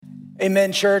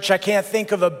Amen, church. I can't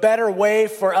think of a better way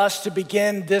for us to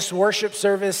begin this worship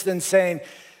service than saying,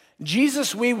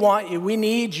 Jesus, we want you, we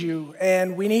need you,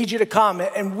 and we need you to come.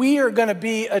 And we are gonna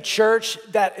be a church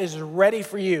that is ready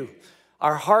for you.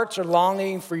 Our hearts are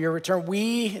longing for your return.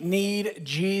 We need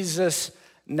Jesus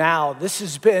now. This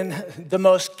has been the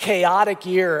most chaotic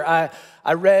year.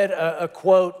 I read a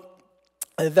quote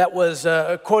that was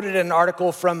quoted in an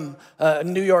article from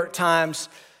New York Times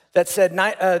that said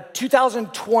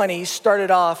 2020 started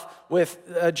off with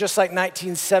just like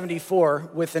 1974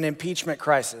 with an impeachment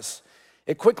crisis.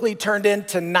 It quickly turned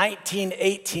into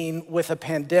 1918 with a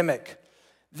pandemic,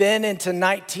 then into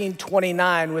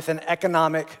 1929 with an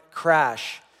economic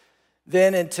crash,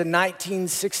 then into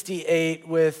 1968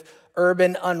 with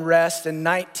urban unrest, and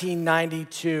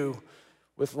 1992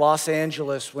 with Los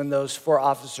Angeles when those 4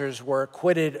 officers were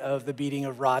acquitted of the beating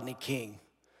of Rodney King.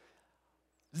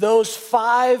 Those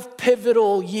 5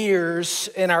 pivotal years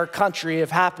in our country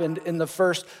have happened in the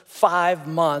first 5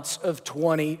 months of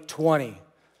 2020.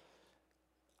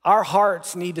 Our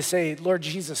hearts need to say, Lord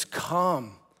Jesus,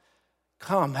 come,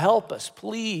 help us,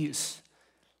 please.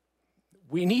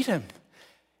 We need him.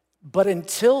 But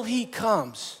until he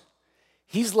comes,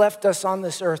 he's left us on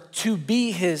this earth to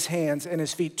be his hands and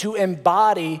his feet, to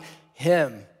embody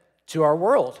him to our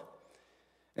world.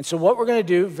 And so what we're gonna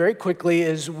do very quickly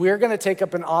is we're gonna take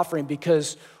up an offering,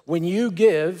 because when you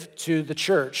give to the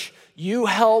church, you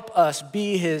help us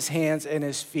be his hands and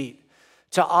his feet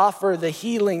to offer the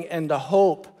healing and the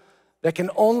hope that can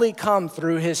only come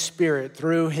through his Spirit,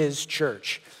 through his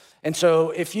church. And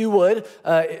so if you would,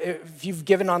 if you've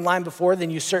given online before, then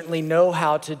you certainly know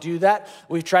how to do that.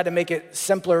 We've tried to make it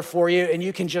simpler for you, and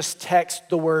you can just text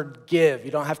the word give.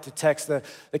 You don't have to text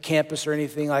the campus or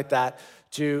anything like that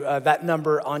to that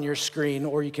number on your screen,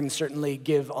 or you can certainly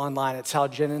give online. It's how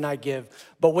Jen and I give.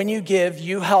 But when you give,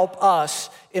 you help us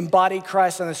embody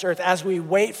Christ on this earth as we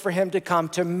wait for him to come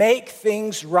to make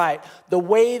things right the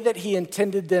way that he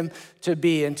intended them to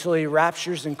be until he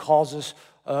raptures and calls us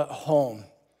home.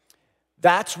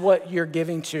 That's what you're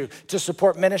giving to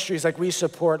support ministries like we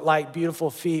support, like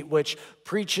Beautiful Feet, which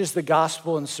preaches the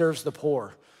gospel and serves the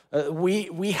poor.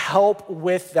 We help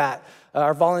with that.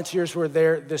 Our volunteers were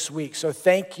there this week, so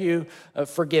thank you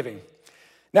for giving.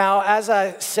 Now, as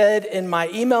I said in my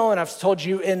email, and I've told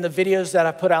you in the videos that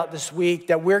I put out this week,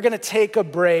 that we're gonna take a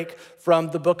break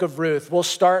from the book of Ruth. We'll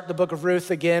start the book of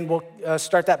Ruth again. We'll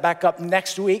start that back up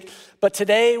next week. But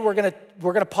today, we're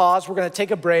gonna pause, we're gonna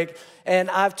take a break,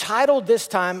 and I've titled this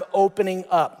time, Opening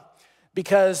Up,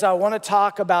 because I want to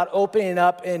talk about opening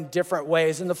up in different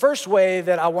ways. And the first way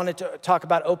that I wanted to talk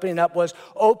about opening up was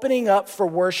opening up for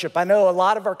worship. I know a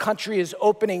lot of our country is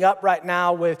opening up right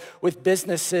now with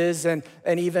businesses and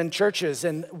even churches.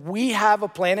 And we have a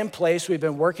plan in place. We've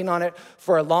been working on it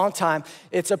for a long time.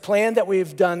 It's a plan that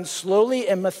we've done slowly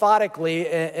and methodically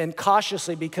and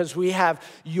cautiously, because we have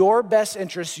your best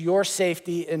interests, your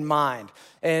safety in mind.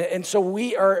 And so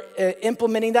we are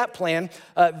implementing that plan.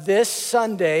 This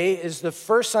Sunday is the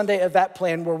first Sunday of that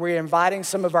plan, where we're inviting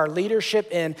some of our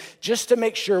leadership in just to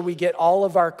make sure we get all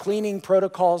of our cleaning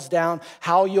protocols down,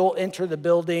 how you'll enter the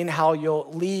building, how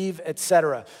you'll leave,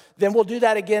 etc. Then we'll do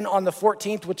that again on the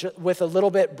 14th with a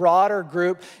little bit broader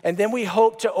group. And then we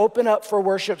hope to open up for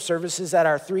worship services at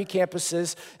our 3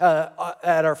 campuses,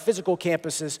 at our physical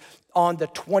campuses, on the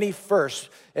 21st.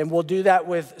 And we'll do that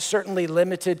with certainly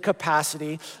limited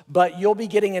capacity, but you'll be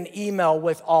getting an email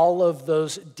with all of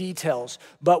those details.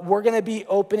 But we're gonna be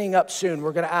opening up soon.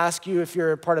 We're gonna ask you, if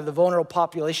you're a part of the vulnerable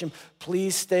population,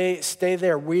 please stay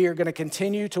there. We are gonna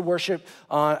continue to worship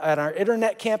at our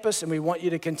internet campus, and we want you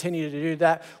to continue to do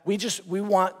that. We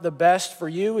want the best for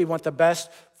you. We want the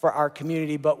best for our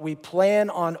community, but we plan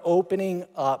on opening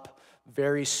up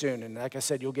very soon. And like I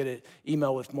said, you'll get an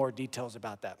email with more details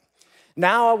about that.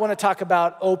 Now I want to talk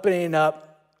about opening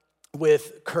up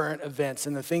with current events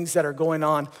and the things that are going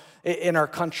on in our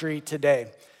country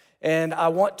today. And I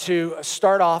want to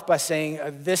start off by saying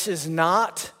this is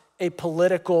not a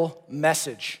political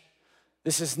message.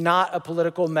 This is not a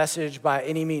political message by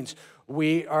any means.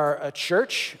 We are a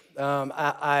church.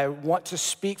 I want to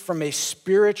speak from a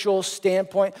spiritual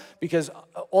standpoint, because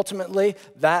ultimately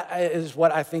that is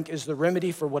what I think is the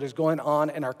remedy for what is going on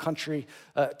in our country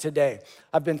today.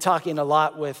 I've been talking a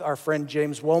lot with our friend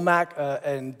James Womack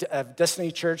and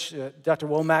Destiny Church. Dr.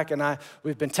 Womack and I,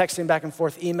 we've been texting back and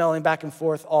forth, emailing back and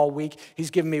forth all week.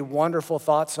 He's given me wonderful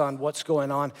thoughts on what's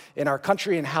going on in our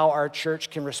country and how our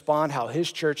church can respond, how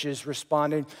his church is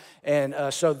responding. And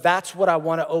so that's what I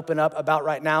want to open up about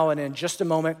right now. And in just a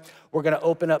moment, we're going to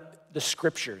open up the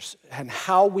scriptures and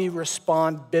how we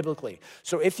respond biblically.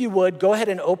 So if you would, go ahead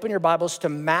and open your Bibles to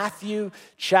Matthew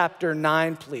chapter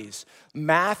 9, please.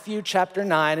 Matthew chapter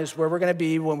 9 is where we're going to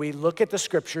be when we look at the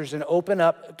scriptures and open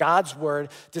up God's word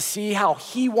to see how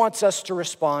he wants us to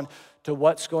respond to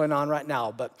what's going on right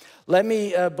now. But let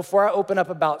me, before I open up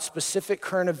about specific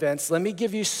current events, let me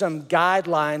give you some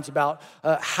guidelines about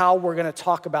how we're going to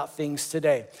talk about things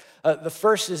today. The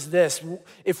first is this: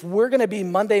 if we're going to be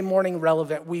Monday morning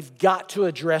relevant, we've got to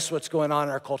address what's going on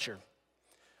in our culture.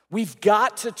 We've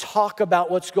got to talk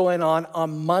about what's going on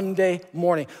Monday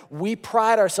morning. We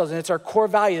pride ourselves, and it's our core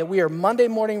value, that we are Monday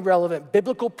morning relevant,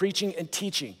 biblical preaching and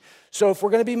teaching. So if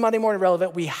we're going to be Monday morning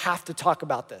relevant, we have to talk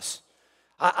about this.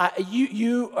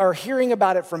 You are hearing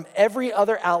about it from every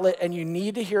other outlet, and you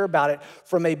need to hear about it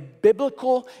from a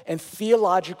biblical and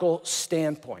theological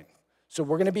standpoint. So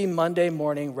we're going to be Monday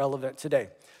morning relevant today.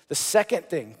 The second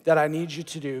thing that I need you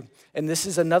to do, and this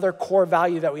is another core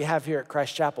value that we have here at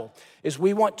Christ Chapel, is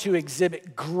we want to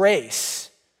exhibit grace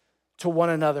to one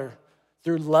another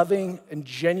through loving and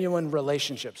genuine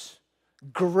relationships.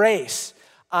 Grace.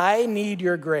 I need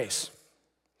your grace.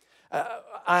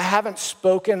 I haven't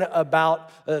spoken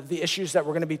about the issues that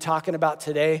we're going to be talking about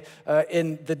today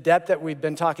in the depth that we've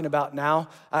been talking about now.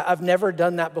 I've never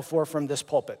done that before from this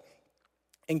pulpit.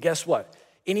 And guess what?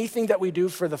 Anything that we do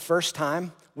for the first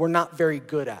time, we're not very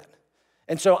good at.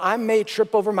 And so I may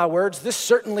trip over my words. This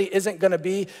certainly isn't going to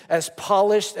be as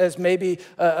polished as maybe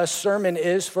a sermon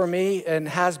is for me and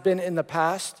has been in the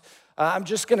past. I'm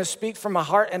just going to speak from my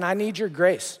heart, and I need your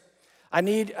grace. I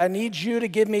need you to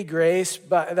give me grace,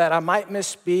 but that I might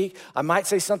misspeak. I might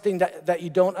say something that you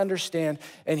don't understand.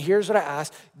 And here's what I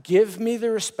ask. Give me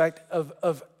the respect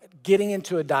of getting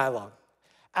into a dialogue.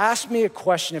 Ask me a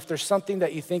question if there's something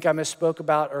that you think I misspoke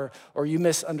about or you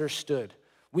misunderstood.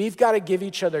 We've got to give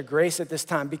each other grace at this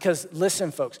time because,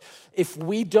 listen, folks, if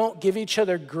we don't give each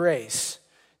other grace,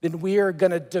 then we are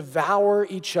going to devour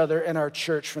each other in our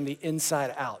church from the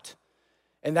inside out.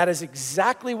 And that is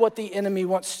exactly what the enemy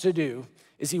wants to do,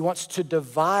 is he wants to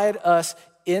divide us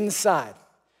inside.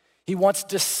 He wants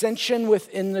dissension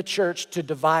within the church to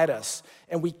divide us,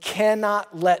 and we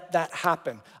cannot let that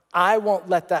happen. I won't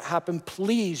let that happen.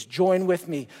 Please join with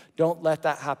me. Don't let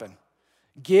that happen.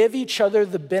 Give each other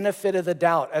the benefit of the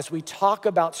doubt as we talk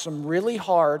about some really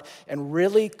hard and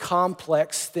really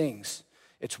complex things.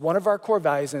 It's one of our core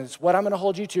values, and it's what I'm going to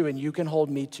hold you to, and you can hold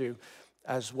me to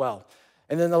as well.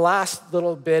 And then the last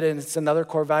little bit, and it's another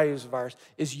core values of ours,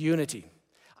 is unity.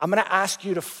 I'm going to ask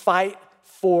you to fight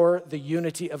for the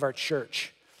unity of our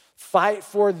church. Fight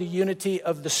for the unity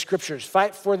of the scriptures.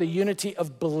 Fight for the unity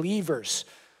of believers.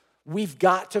 We've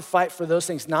got to fight for those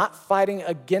things, not fighting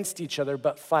against each other,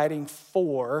 but fighting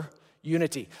for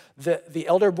unity. The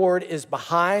elder board is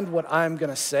behind what I'm going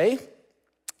to say.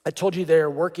 I told you they're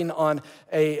working on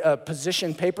a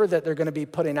position paper that they're going to be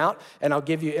putting out, and I'll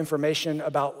give you information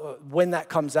about when that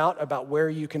comes out, about where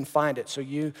you can find it. So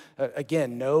you,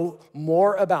 again, know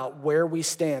more about where we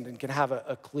stand and can have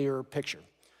a clearer picture.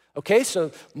 Okay,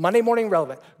 so Monday morning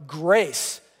relevant,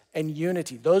 grace and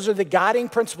unity. Those are the guiding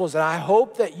principles that I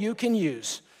hope that you can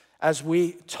use as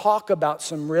we talk about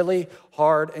some really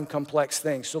hard and complex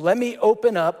things. So let me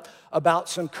open up about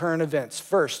some current events.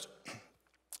 First,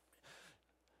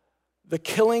 the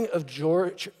killing of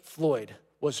George Floyd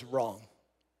was wrong.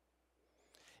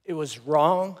 It was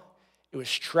wrong, it was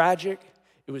tragic,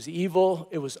 it was evil,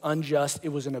 it was unjust, it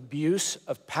was an abuse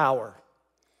of power.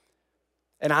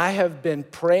 And I have been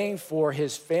praying for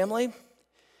his family,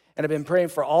 and I've been praying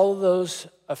for all of those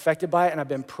affected by it, and I've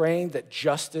been praying that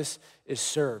justice is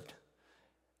served.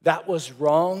 That was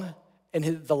wrong, and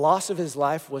the loss of his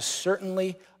life was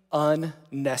certainly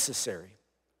unnecessary.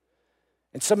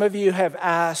 And some of you have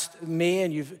asked me,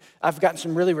 and I've gotten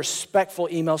some really respectful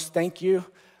emails, thank you.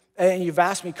 And you've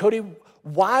asked me, Cody,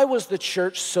 why was the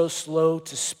church so slow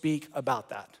to speak about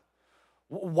that?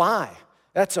 Why?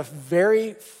 That's a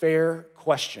very fair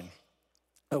question.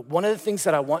 One of the things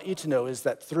that I want you to know is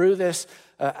that through this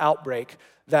outbreak,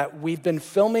 that we've been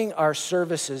filming our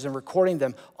services and recording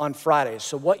them on Fridays.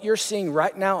 So what you're seeing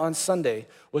right now on Sunday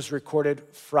was recorded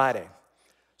Friday.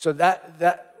 So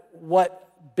what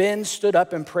Ben stood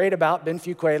up and prayed about, Ben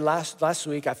Fuquay, last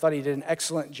week, I thought he did an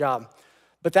excellent job.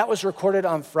 But that was recorded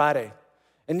on Friday.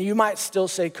 And you might still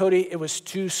say, Cody, it was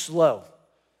too slow.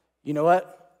 You know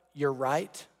what? You're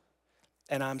right,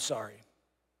 and I'm sorry.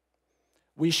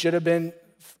 We should have been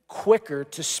quicker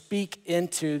to speak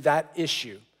into that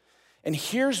issue. And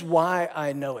here's why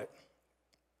I know it.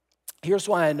 Here's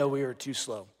why I know we were too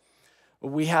slow.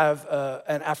 We have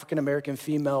an African-American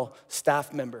female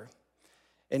staff member.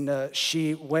 And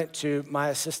she went to my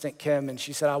assistant, Kim, and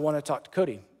she said, I want to talk to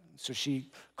Cody. So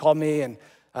she called me, and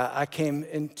I came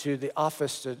into the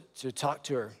office to talk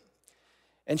to her.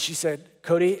 And she said,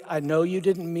 Cody, I know you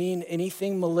didn't mean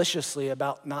anything maliciously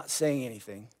about not saying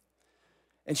anything.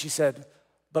 And she said,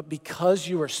 but because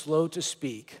you were slow to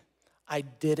speak, I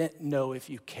didn't know if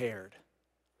you cared.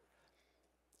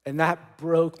 And that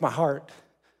broke my heart.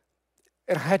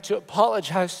 And I had to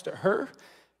apologize to her,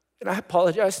 and I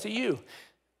apologize to you.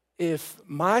 If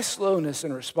my slowness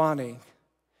in responding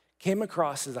came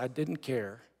across as I didn't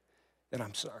care, then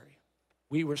I'm sorry.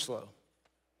 We were slow.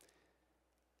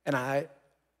 And I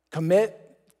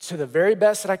commit to the very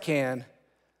best that I can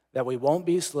that we won't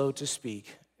be slow to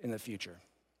speak in the future.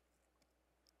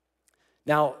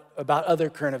 Now, about other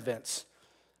current events.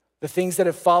 The things that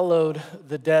have followed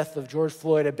the death of George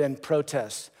Floyd have been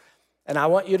protests. And I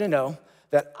want you to know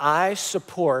that I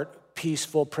support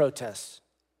peaceful protests.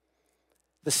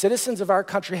 The citizens of our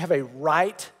country have a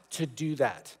right to do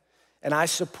that. And I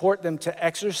support them to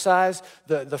exercise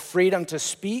the freedom to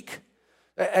speak,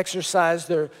 exercise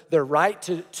their right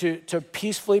to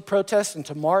peacefully protest and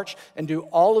to march and do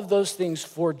all of those things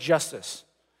for justice.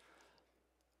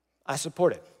 I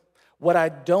support it. What I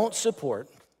don't support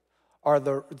are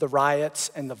the riots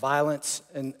and the violence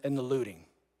and the looting.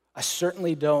 I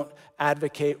certainly don't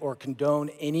advocate or condone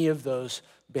any of those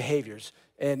behaviors.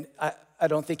 And I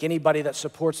don't think anybody that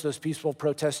supports those peaceful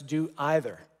protests do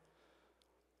either.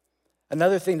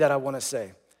 Another thing that I want to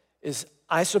say is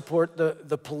I support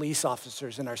the police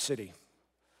officers in our city.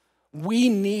 We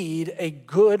need a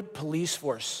good police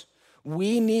force.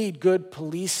 We need good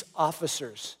police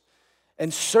officers.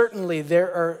 And certainly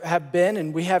there have been,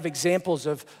 and we have examples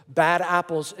of bad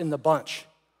apples in the bunch.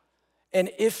 And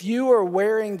if you are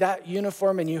wearing that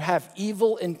uniform and you have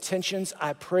evil intentions,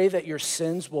 I pray that your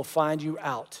sins will find you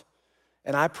out.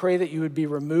 And I pray that you would be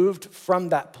removed from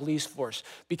that police force,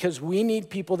 because we need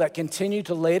people that continue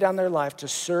to lay down their life to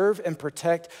serve and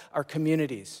protect our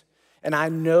communities. And I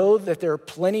know that there are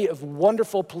plenty of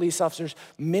wonderful police officers,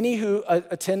 many who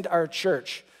attend our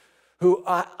church, who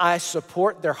I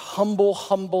support. They're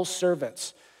humble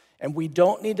servants. And we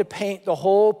don't need to paint the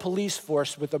whole police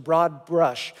force with a broad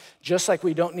brush, just like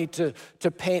we don't need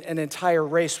to paint an entire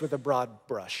race with a broad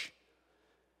brush.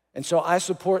 And so I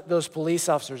support those police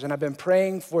officers, and I've been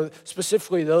praying for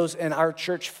specifically those in our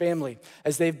church family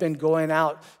as they've been going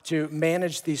out to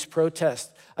manage these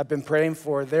protests. I've been praying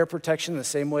for their protection the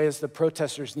same way as the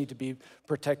protesters need to be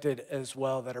protected as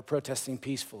well that are protesting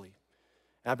peacefully.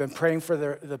 And I've been praying for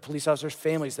the police officers'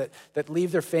 families that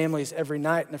leave their families every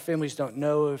night and their families don't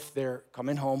know if they're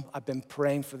coming home. I've been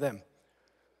praying for them.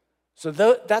 So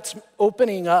that's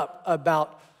opening up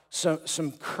about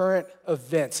some current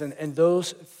events and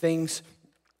those things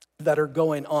that are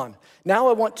going on. Now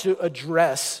I want to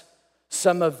address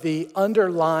some of the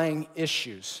underlying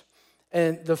issues.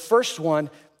 And the first one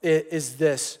is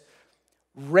this: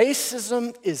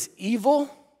 racism is evil,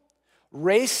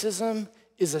 racism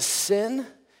is a sin,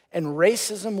 and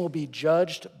racism will be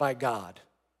judged by God.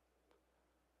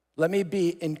 Let me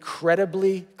be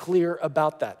incredibly clear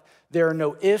about that. There are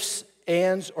no ifs,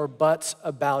 ands, or buts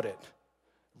about it.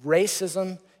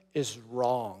 Racism is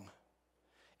wrong.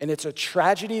 And it's a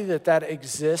tragedy that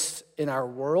exists in our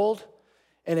world,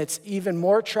 and it's even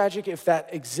more tragic if that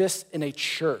exists in a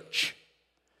church.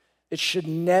 It should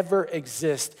never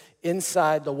exist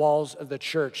inside the walls of the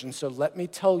church. And so let me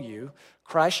tell you,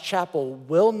 Christ Chapel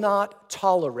will not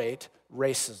tolerate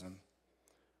racism.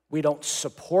 We don't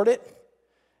support it,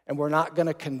 and we're not going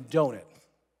to condone it.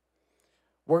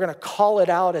 We're going to call it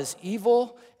out as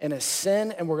evil and as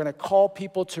sin, and we're going to call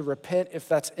people to repent if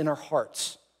that's in our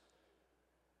hearts.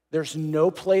 There's no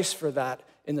place for that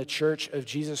in the church of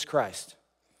Jesus Christ.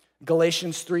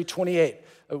 Galatians 3:28,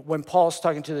 when Paul's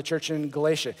talking to the church in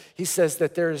Galatia, he says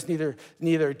that there is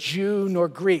neither Jew nor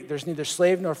Greek, there's neither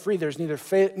slave nor free, there's neither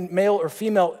male or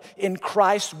female. In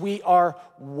Christ we are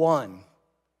one.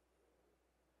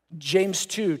 James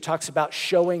 2 talks about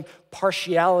showing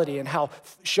partiality and how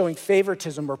showing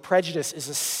favoritism or prejudice is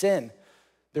a sin.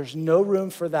 There's no room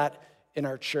for that in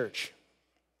our church.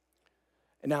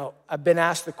 And now, I've been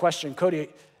asked the question, Cody,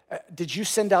 did you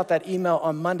send out that email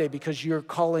on Monday because you're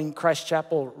calling Christ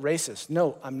Chapel racist?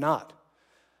 No, I'm not.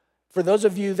 For those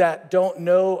of you that don't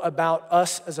know about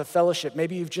us as a fellowship,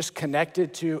 maybe you've just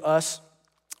connected to us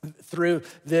through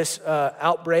this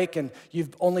outbreak and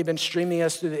you've only been streaming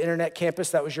us through the internet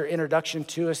campus. That was your introduction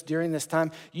to us during this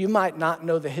time. You might not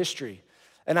know the history.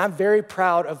 And I'm very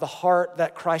proud of the heart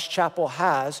that Christ Chapel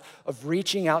has of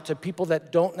reaching out to people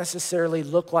that don't necessarily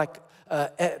look like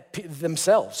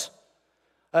themselves.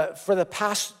 For the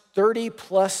past 30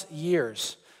 plus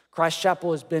years, Christ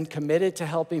Chapel has been committed to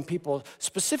helping people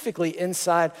specifically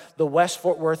inside the West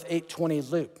Fort Worth 820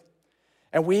 loop.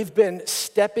 And we've been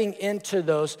stepping into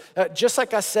those, just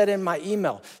like I said in my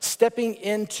email, stepping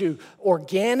into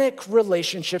organic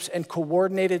relationships and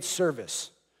coordinated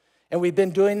service. And we've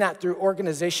been doing that through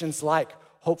organizations like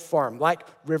Hope Farm, like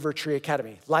River Tree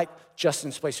Academy, like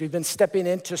Justin's Place. We've been stepping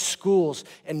into schools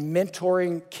and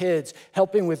mentoring kids,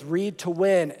 helping with Read to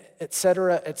Win, et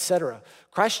cetera, et cetera.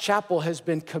 Christ Chapel has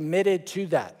been committed to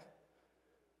that.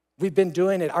 We've been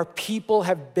doing it. Our people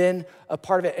have been a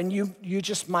part of it. And you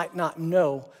just might not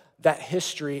know that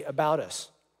history about us.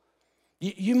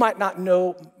 You might not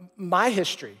know my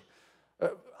history.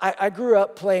 I grew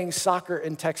up playing soccer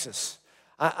in Texas.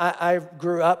 I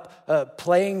grew up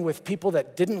playing with people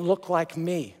that didn't look like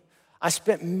me. I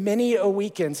spent many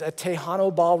weekends at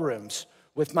Tejano ballrooms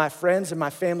with my friends and my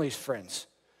family's friends.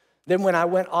 Then when I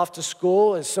went off to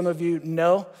school, as some of you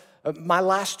know, my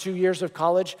last 2 years of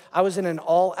college, I was in an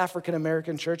all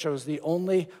African-American church. I was the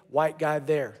only white guy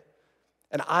there.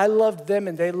 And I loved them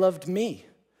and they loved me.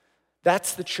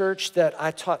 That's the church that I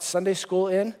taught Sunday school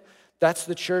in. That's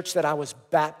the church that I was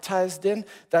baptized in.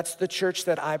 That's the church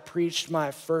that I preached my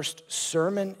first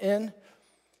sermon in.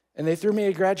 And they threw me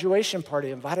a graduation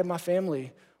party, invited my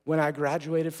family when I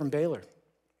graduated from Baylor.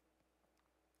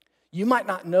 You might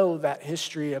not know that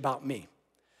history about me.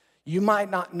 You might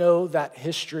not know that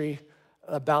history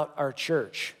about our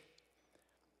church.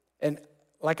 And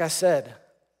like I said,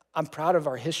 I'm proud of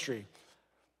our history.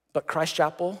 But Christ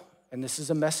Chapel, and this is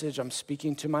a message I'm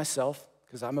speaking to myself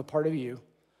because I'm a part of you,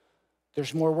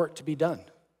 there's more work to be done.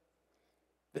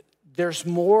 There's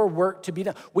more work to be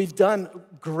done. We've done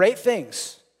great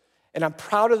things, and I'm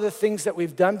proud of the things that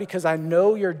we've done because I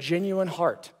know your genuine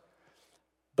heart.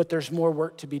 But there's more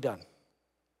work to be done.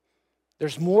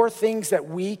 There's more things that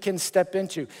we can step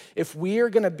into. If we are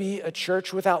going to be a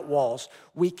church without walls,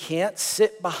 we can't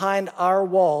sit behind our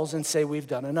walls and say we've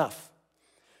done enough.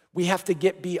 We have to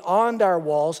get beyond our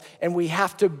walls, and we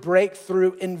have to break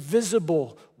through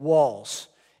invisible walls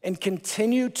and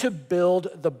continue to build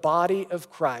the body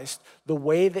of Christ the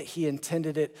way that he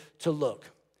intended it to look.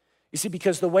 You see,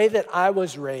 because the way that I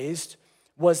was raised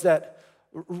was that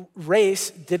race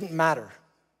didn't matter.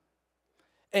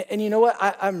 And you know what?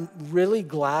 I'm really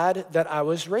glad that I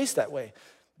was raised that way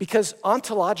because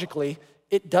ontologically,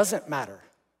 it doesn't matter.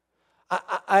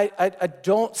 I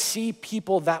don't see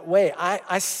people that way.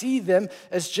 I see them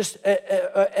as just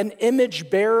an image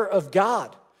bearer of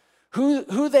God,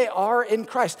 who they are in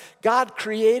Christ. God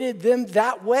created them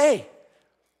that way.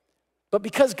 But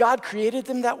because God created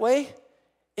them that way,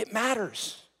 it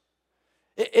matters.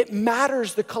 It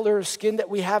matters the color of skin that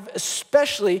we have,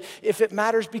 especially if it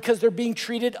matters because they're being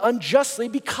treated unjustly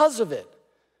because of it.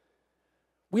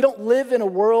 We don't live in a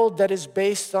world that is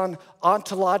based on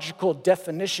ontological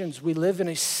definitions. We live in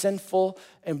a sinful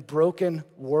and broken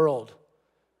world.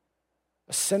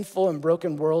 A sinful and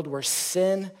broken world where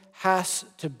sin has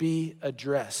to be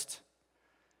addressed.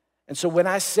 And so when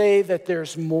I say that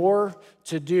there's more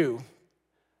to do,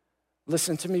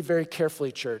 listen to me very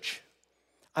carefully, church.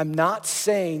 I'm not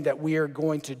saying that we are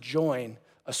going to join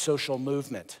a social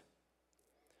movement.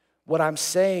 What I'm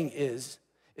saying is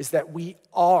that we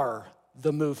are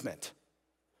the movement.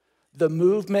 The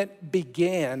movement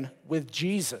began with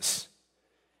Jesus,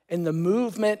 and the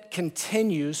movement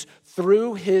continues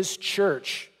through his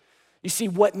church. You see,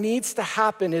 what needs to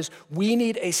happen is we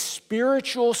need a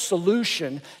spiritual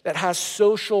solution that has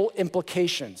social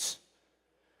implications.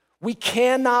 We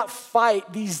cannot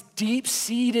fight these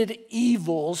deep-seated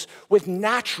evils with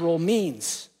natural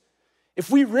means. If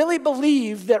we really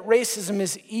believe that racism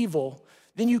is evil,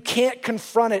 then you can't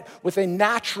confront it with a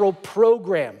natural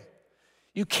program.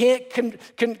 You can't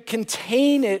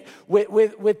contain it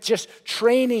with just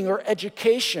training or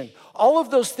education. All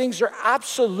of those things are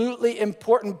absolutely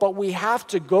important, but we have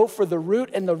to go for the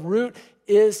root, and the root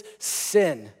is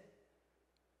sin.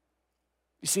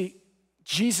 You see,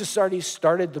 Jesus already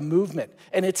started the movement,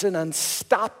 and it's an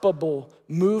unstoppable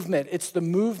movement. It's the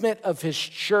movement of his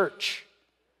church.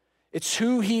 It's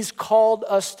who he's called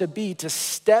us to be, to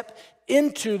step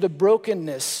into the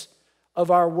brokenness of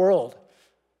our world,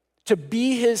 to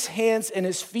be his hands and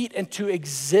his feet, and to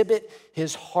exhibit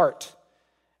his heart.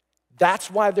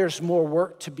 That's why there's more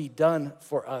work to be done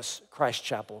for us, Christ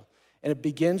Chapel, and it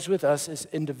begins with us as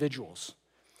individuals.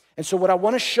 And so what I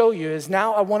want to show you is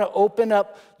now I want to open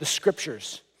up the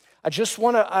scriptures. I just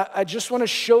want to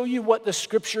show you what the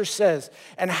scripture says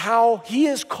and how he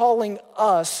is calling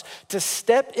us to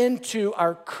step into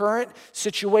our current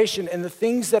situation and the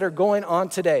things that are going on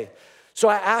today. So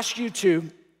I ask you to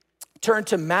turn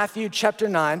to Matthew chapter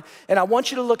 9, and I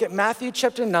want you to look at Matthew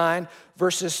chapter 9,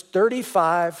 verses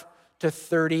 35 to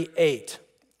 38.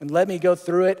 And let me go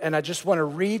through it, and I just want to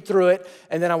read through it,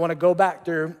 and then I want to go back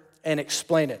through and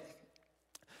explain it.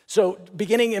 So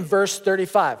beginning in verse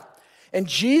 35, and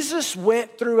Jesus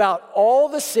went throughout all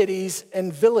the cities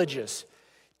and villages,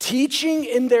 teaching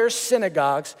in their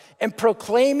synagogues and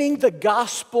proclaiming the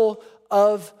gospel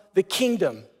of the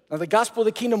kingdom. Now the gospel of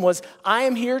the kingdom was, I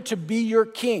am here to be your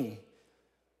king.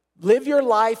 Live your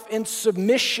life in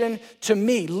submission to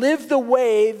me. Live the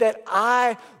way that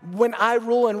when I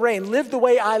rule and reign, live the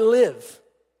way I live.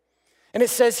 And it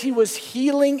says he was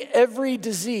healing every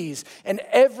disease and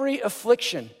every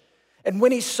affliction. And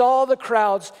when he saw the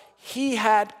crowds, he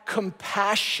had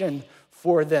compassion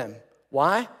for them.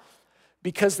 Why?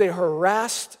 Because they were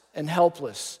harassed and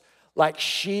helpless, like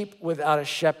sheep without a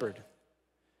shepherd.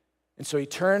 And so he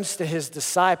turns to his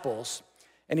disciples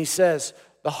and he says,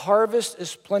 the harvest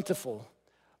is plentiful,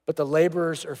 but the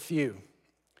laborers are few.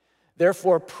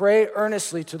 Therefore, pray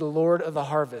earnestly to the Lord of the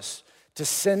harvest to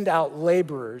send out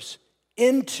laborers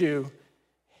into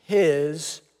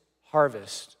his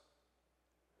harvest.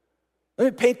 Let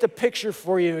me paint the picture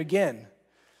for you again.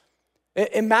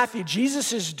 In Matthew,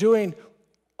 Jesus is doing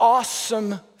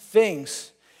awesome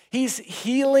things. He's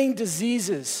healing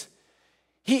diseases.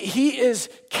 He is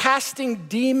casting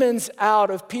demons out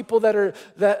of people that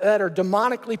are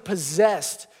demonically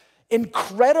possessed.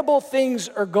 Incredible things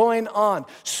are going on,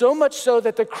 so much so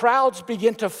that the crowds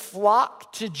begin to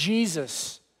flock to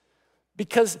Jesus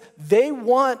because they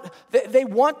want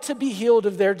to be healed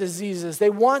of their diseases. They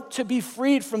want to be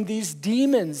freed from these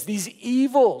demons, these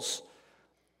evils.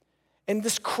 And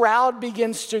this crowd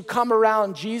begins to come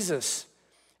around Jesus.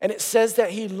 And it says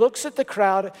that he looks at the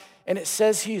crowd and it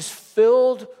says he's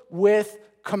filled with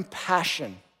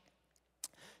compassion.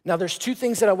 Now, there's two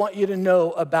things that I want you to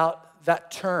know about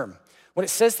that term. When it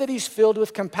says that he's filled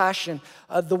with compassion,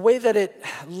 the way that it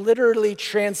literally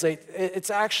translates, it's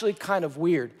actually kind of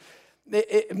weird.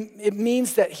 It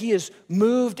means that he is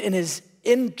moved in his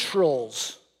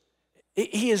entrails.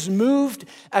 He is moved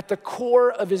at the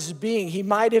core of his being. He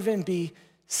might even be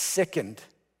sickened,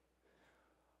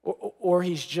 or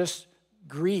he's just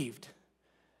grieved.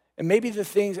 And maybe the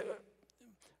things,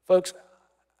 folks,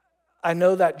 I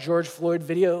know that George Floyd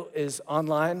video is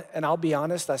online, and I'll be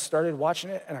honest, I started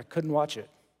watching it and I couldn't watch it.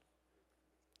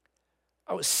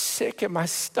 I was sick in my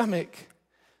stomach.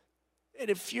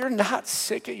 And if you're not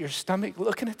sick at your stomach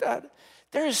looking at that,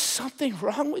 there is something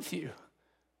wrong with you.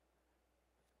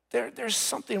 There's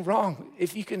something wrong.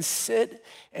 If you can sit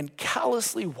and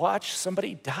callously watch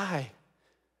somebody die,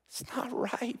 it's not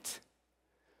right.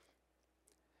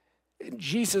 And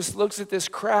Jesus looks at this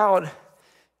crowd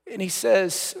and he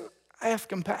says, I have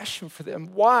compassion for them.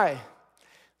 Why?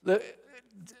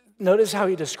 Notice how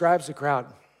he describes the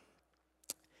crowd.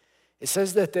 It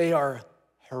says that they are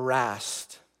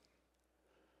harassed.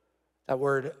 That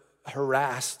word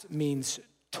harassed means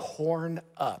torn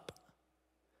up.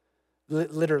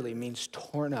 Literally means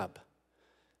torn up.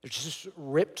 They're just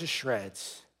ripped to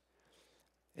shreds.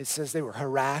 It says they were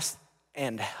harassed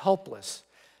and helpless.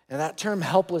 And that term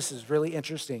helpless is really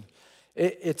interesting.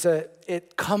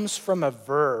 It comes from a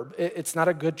verb. It's not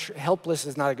a good, helpless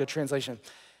is not a good translation.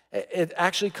 It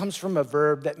actually comes from a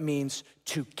verb that means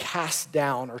to cast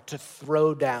down or to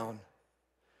throw down,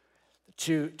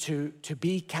 to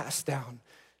be cast down,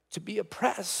 to be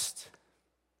oppressed.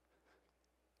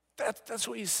 That's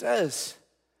what he says.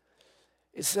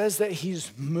 It says that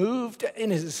he's moved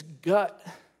in his gut.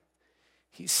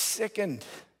 He's sickened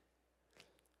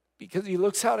because he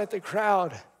looks out at the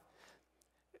crowd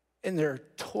and they're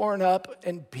torn up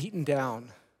and beaten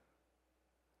down.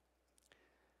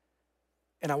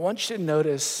 And I want you to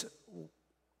notice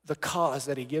the cause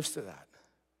that he gives to that.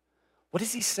 What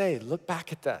does he say? Look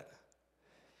back at that.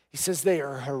 He says they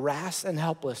are harassed and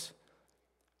helpless,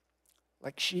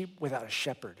 like sheep without a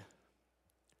shepherd.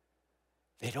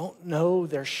 They don't know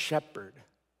their shepherd.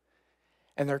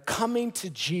 And they're coming to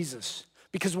Jesus.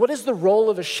 Because what is the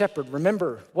role of a shepherd?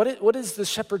 Remember, what is the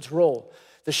shepherd's role?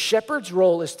 The shepherd's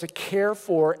role is to care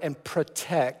for and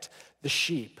protect the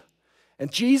sheep.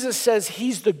 And Jesus says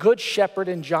he's the good shepherd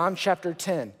in John chapter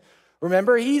 10.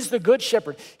 Remember, he's the good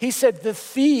shepherd. He said the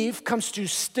thief comes to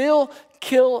steal,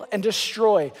 kill, and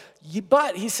destroy.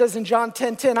 But he says in John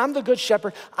 10:10, I'm the good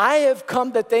shepherd. I have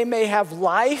come that they may have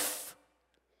life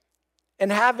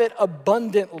and have it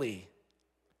abundantly.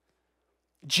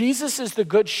 Jesus is the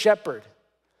good shepherd.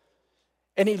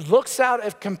 And he looks out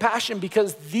of compassion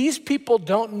because these people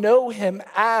don't know him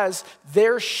as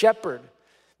their shepherd.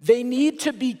 They need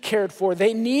to be cared for.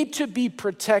 They need to be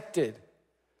protected.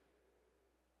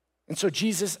 And so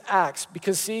Jesus acts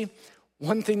because, see,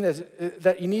 one thing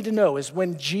that you need to know is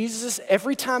when Jesus,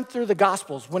 every time through the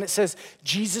Gospels, when it says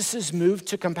Jesus is moved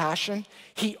to compassion,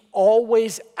 he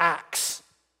always acts.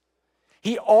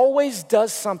 He always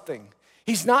does something.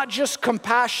 He's not just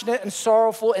compassionate and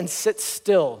sorrowful and sits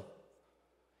still.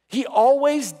 He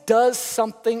always does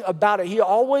something about it. He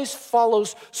always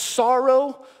follows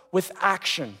sorrow with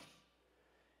action.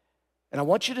 And I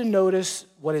want you to notice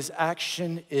what his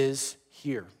action is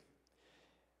here.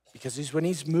 Because when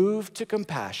he's moved to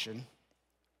compassion,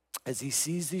 as he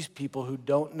sees these people who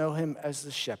don't know him as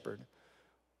the shepherd,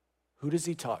 who does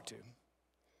he talk to?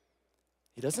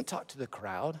 He doesn't talk to the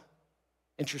crowd,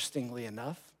 interestingly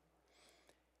enough.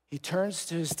 He turns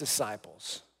to his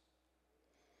disciples.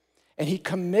 And he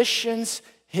commissions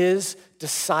his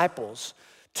disciples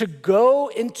to go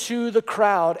into the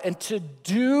crowd and to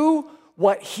do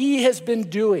what he has been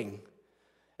doing.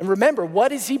 And remember,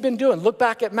 what has he been doing? Look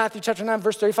back at Matthew chapter 9,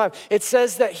 verse 35. It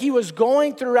says that he was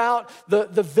going throughout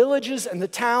the villages and the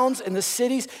towns and the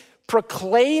cities,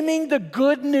 proclaiming the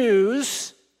good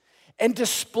news and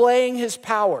displaying his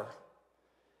power.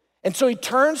 And so he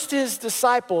turns to his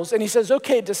disciples and he says,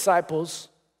 okay, disciples,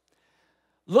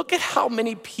 look at how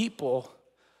many people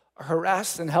are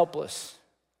harassed and helpless.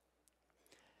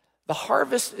 The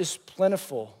harvest is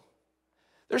plentiful.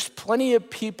 There's plenty of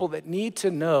people that need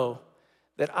to know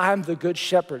that I'm the good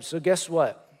shepherd. So guess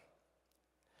what?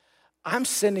 I'm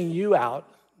sending you out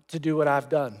to do what I've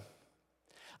done.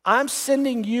 I'm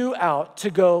sending you out to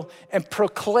go and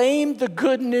proclaim the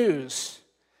good news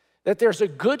that there's a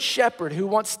good shepherd who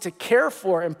wants to care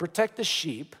for and protect the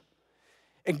sheep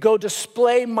and go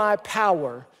display my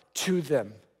power to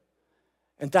them.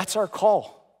 And that's our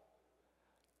call.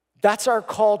 That's our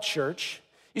call, church.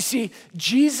 You see,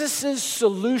 Jesus'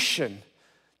 solution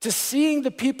to seeing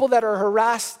the people that are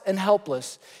harassed and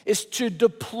helpless is to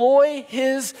deploy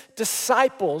his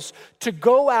disciples to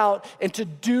go out and to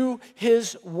do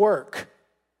his work.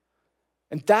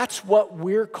 And that's what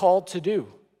we're called to do.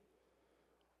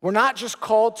 We're not just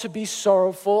called to be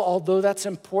sorrowful, although that's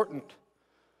important.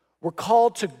 We're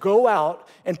called to go out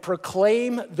and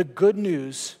proclaim the good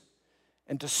news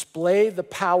and display the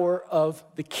power of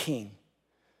the King.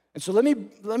 And so let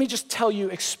me just tell you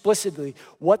explicitly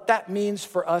what that means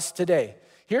for us today.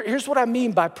 Here's what I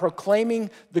mean by proclaiming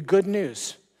the good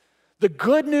news. The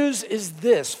good news is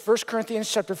this, 1 Corinthians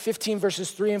chapter 15,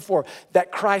 verses 3 and 4,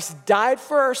 that Christ died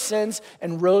for our sins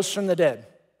and rose from the dead.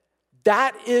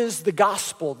 That is the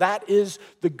gospel. That is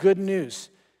the good news.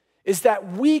 Is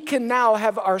that we can now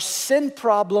have our sin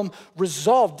problem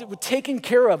resolved, taken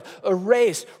care of,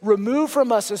 erased, removed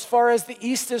from us as far as the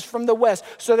east is from the west,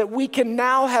 so that we can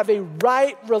now have a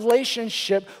right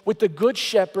relationship with the good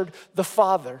shepherd, the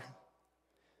Father.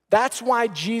 That's why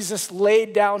Jesus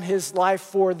laid down his life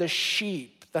for the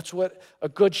sheep. That's what a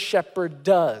good shepherd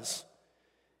does.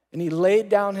 And he laid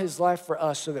down his life for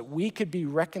us so that we could be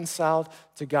reconciled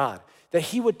to God, that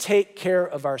he would take care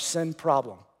of our sin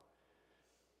problem.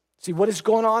 See, what is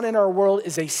going on in our world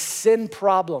is a sin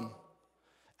problem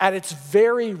at its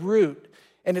very root,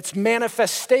 and its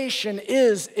manifestation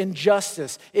is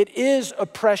injustice. It is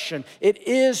oppression. It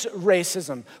is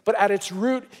racism. But at its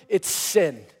root, it's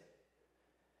sin.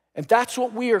 And that's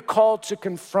what we are called to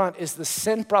confront, is the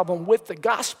sin problem with the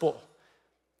gospel,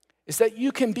 is that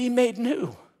you can be made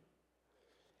new.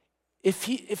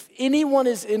 If anyone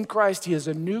is in Christ, he is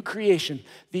a new creation.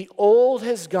 The old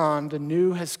has gone, the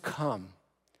new has come.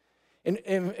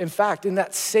 In fact, in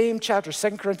that same chapter,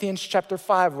 2 Corinthians chapter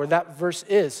 5, where that verse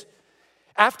is,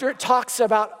 after it talks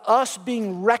about us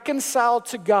being reconciled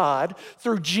to God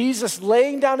through Jesus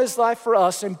laying down his life for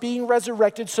us and being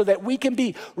resurrected so that we can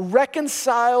be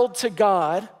reconciled to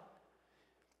God,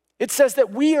 it says that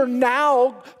we are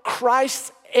now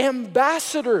Christ's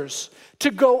ambassadors to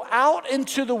go out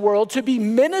into the world to be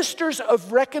ministers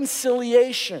of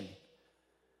reconciliation.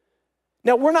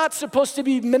 Now, we're not supposed to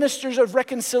be ministers of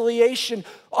reconciliation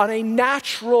on a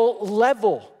natural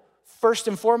level, first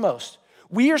and foremost.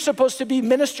 We are supposed to be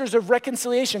ministers of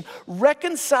reconciliation,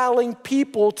 reconciling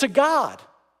people to God,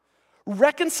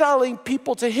 reconciling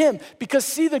people to him. Because,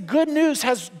 see, the good news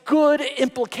has good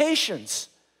implications.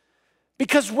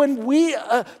 Because when we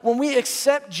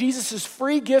accept Jesus'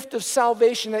 free gift of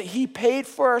salvation, that he paid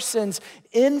for our sins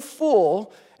in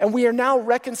full, and we are now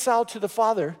reconciled to the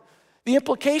Father, the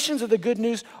implications of the good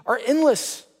news are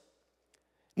endless.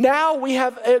 Now we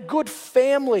have a good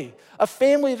family, a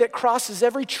family that crosses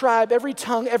every tribe, every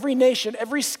tongue, every nation,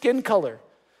 every skin color.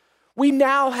 We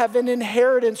now have an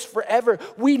inheritance forever.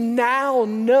 We now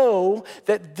know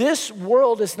that this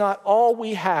world is not all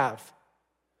we have,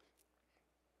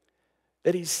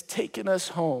 that he's taken us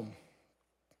home,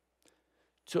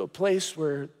 to a place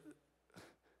where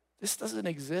this doesn't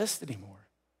exist anymore,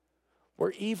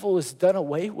 where evil is done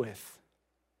away with,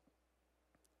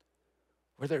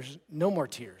 where there's no more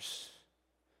tears,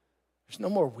 there's no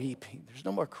more weeping, there's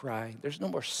no more crying, there's no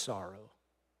more sorrow,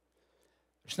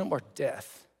 there's no more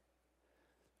death,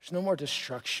 there's no more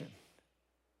destruction.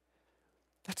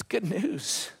 That's good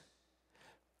news.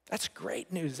 That's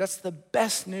great news. That's the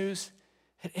best news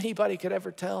that anybody could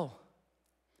ever tell.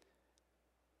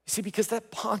 You see, because that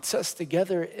bonds us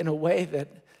together in a way that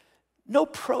no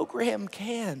program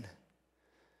can.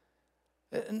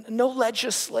 No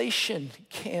legislation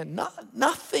can.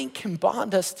 Nothing can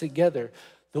bond us together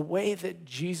the way that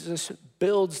Jesus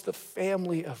builds the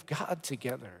family of God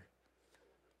together.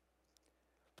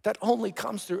 But that only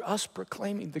comes through us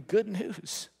proclaiming the good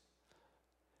news.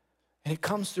 And it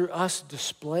comes through us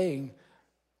displaying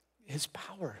his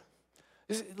power.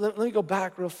 Let me go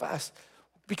back real fast,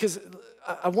 because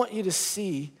I want you to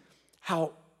see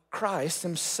how Christ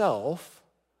himself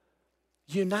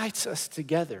unites us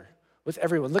together with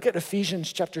everyone. Look at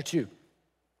Ephesians chapter 2.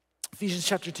 Ephesians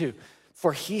chapter 2.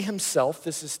 For he himself,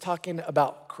 this is talking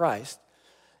about Christ,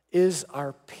 is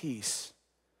our peace.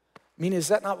 I mean, is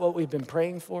that not what we've been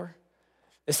praying for?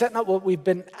 Is that not what we've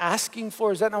been asking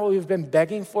for? Is that not what we've been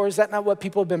begging for? Is that not what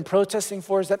people have been protesting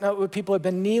for? Is that not what people have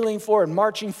been kneeling for and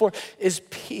marching for? Is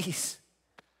peace.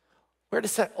 Where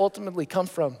does that ultimately come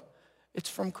from? It's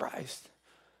from Christ,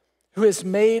 who has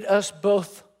made us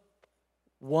both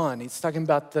one. He's talking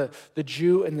about the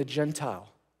Jew and the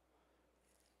Gentile.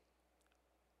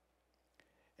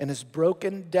 And has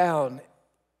broken down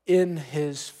in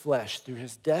his flesh through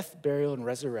his death, burial, and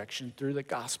resurrection through the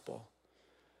gospel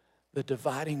the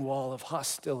dividing wall of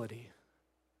hostility.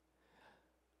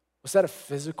 Was that a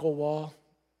physical wall?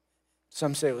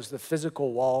 Some say it was the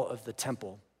physical wall of the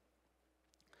temple.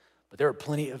 But there are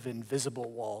plenty of invisible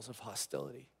walls of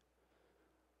hostility.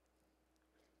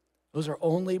 Those are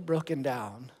only broken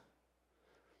down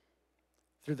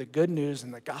through the good news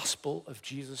and the gospel of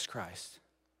Jesus Christ,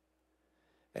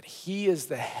 that he is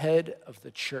the head of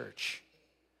the church,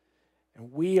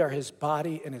 and we are his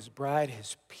body and his bride,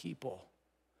 his people.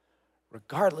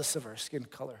 Regardless of our skin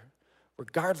color,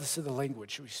 regardless of the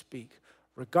language we speak,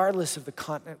 regardless of the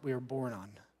continent we were born on,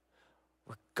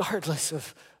 regardless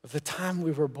of the time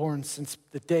we were born since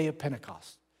the day of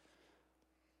Pentecost,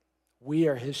 we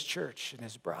are his church and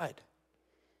his bride.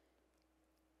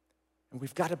 And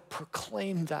we've got to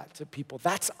proclaim that to people.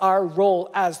 That's our role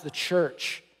as the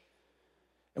church.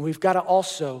 And we've got to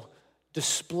also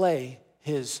display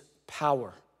his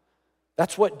power.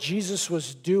 That's what Jesus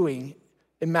was doing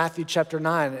in Matthew chapter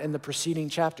 9 and the preceding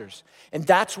chapters. And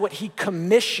that's what he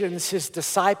commissions his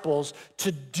disciples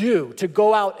to do, to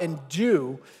go out and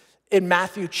do in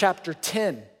Matthew chapter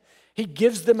 10. He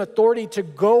gives them authority to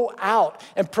go out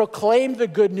and proclaim the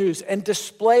good news and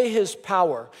display his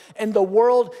power. And the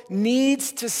world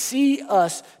needs to see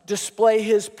us display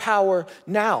his power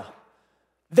now.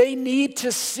 They need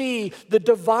to see the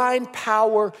divine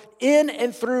power in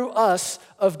and through us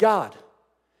of God.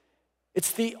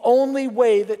 It's the only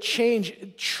way that change,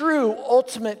 true,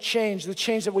 ultimate change, the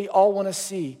change that we all want to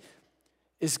see,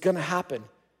 is going to happen.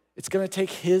 It's going to take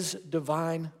his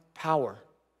divine power.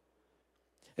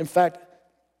 In fact,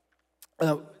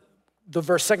 the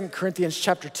verse 2 Corinthians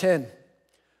chapter 10,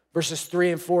 verses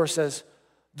 3 and 4 says,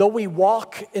 though we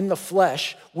walk in the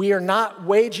flesh, we are not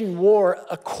waging war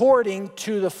according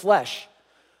to the flesh.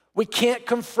 We can't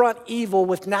confront evil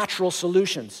with natural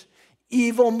solutions.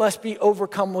 Evil must be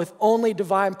overcome with only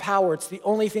divine power. It's the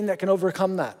only thing that can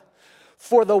overcome that.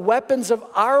 For the weapons of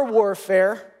our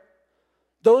warfare,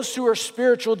 those who are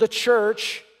spiritual, the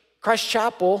church, Christ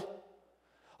Chapel,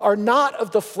 are not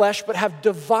of the flesh, but have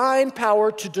divine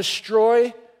power to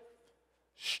destroy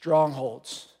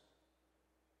strongholds.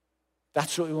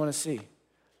 That's what we want to see.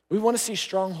 We want to see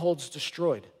strongholds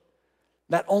destroyed.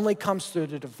 That only comes through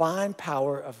the divine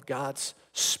power of God's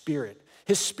Spirit.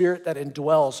 His Spirit that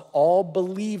indwells all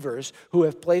believers who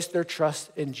have placed their trust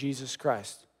in Jesus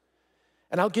Christ.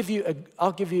 And I'll give you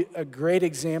a great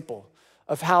example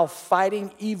of how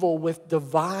fighting evil with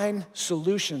divine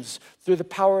solutions through the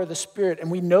power of the Spirit. And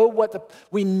we know what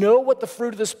the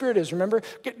fruit of the Spirit is. Remember?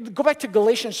 Go back to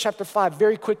Galatians chapter 5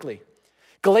 very quickly.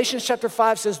 Galatians chapter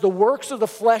 5 says the works of the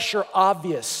flesh are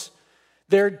obvious.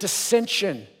 They're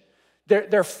dissension.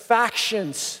 They're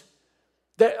factions.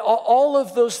 All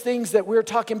of those things that we're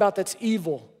talking about that's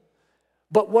evil.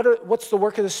 But what's the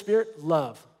work of the Spirit?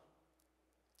 Love,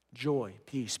 joy,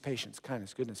 peace, patience,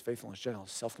 kindness, goodness, faithfulness,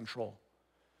 gentleness, self-control.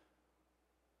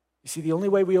 You see, the only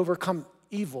way we overcome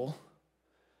evil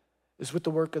is with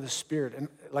the work of the Spirit. And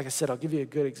like I said, I'll give you a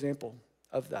good example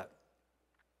of that.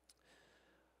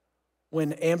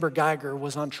 when Amber Geiger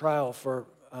was on trial for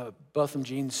Botham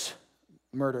Jean's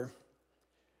murder.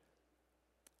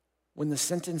 When the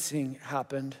sentencing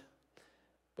happened,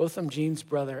 Botham Jean's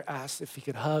brother asked if he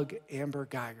could hug Amber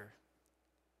Geiger.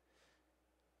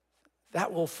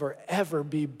 That will forever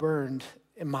be burned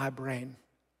in my brain.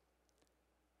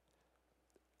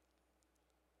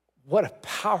 What a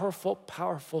powerful,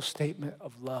 powerful statement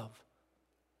of love,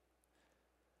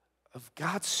 of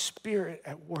God's Spirit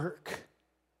at work,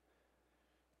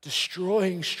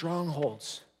 destroying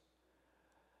strongholds,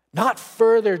 not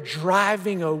further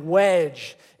driving a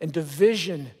wedge and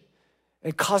division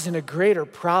and causing a greater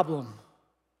problem,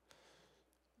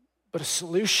 but a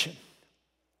solution.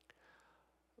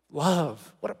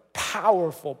 Love. What a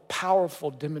powerful,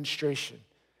 powerful demonstration.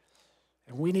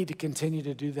 And we need to continue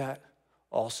to do that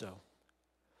also.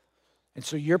 And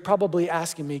so you're probably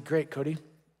asking me, great, Cody,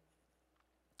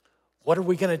 what are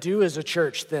we going to do as a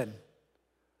church then?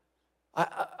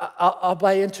 I'll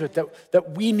buy into it,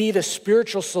 that we need a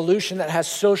spiritual solution that has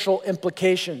social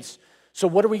implications. So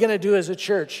what are we going to do as a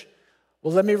church?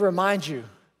 Well, let me remind you,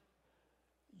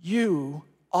 you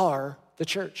are the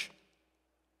church.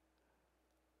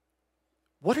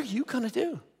 What are you going to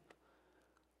do?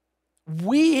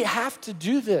 We have to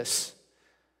do this.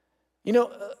 You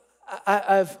know,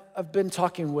 I've been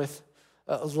talking with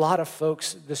a lot of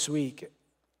folks this week,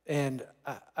 and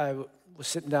I was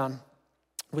sitting down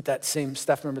with that same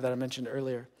staff member that I mentioned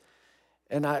earlier,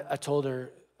 and I told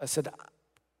her, I said,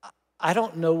 I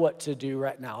don't know what to do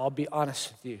right now. I'll be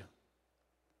honest with you.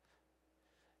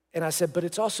 And I said, but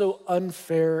it's also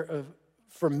unfair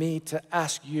for me to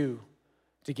ask you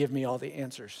to give me all the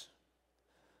answers.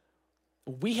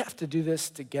 We have to do this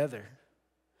together.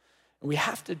 We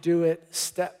have to do it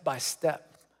step by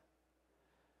step.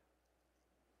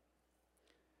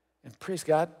 And praise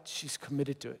God, she's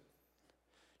committed to it.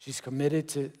 She's committed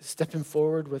to stepping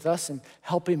forward with us and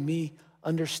helping me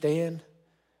understand,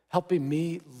 helping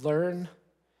me learn,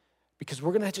 because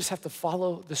we're gonna just have to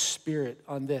follow the Spirit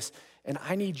on this. And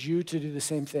I need you to do the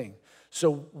same thing.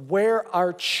 So where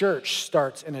our church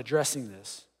starts in addressing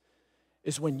this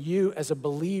is when you as a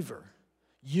believer,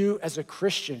 you as a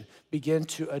Christian begin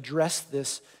to address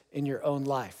this in your own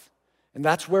life. And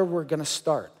that's where we're gonna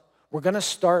start. We're gonna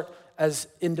start as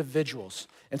individuals.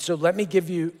 And so let me give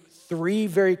you 3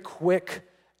 very quick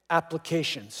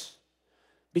applications.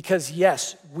 Because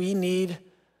yes, we need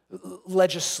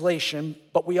legislation,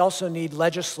 but we also need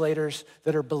legislators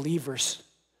that are believers,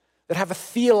 that have a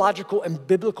theological and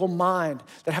biblical mind,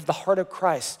 that have the heart of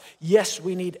Christ. Yes,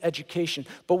 we need education,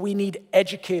 but we need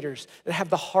educators that have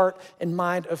the heart and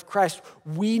mind of Christ.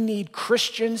 We need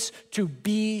Christians to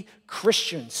be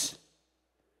Christians.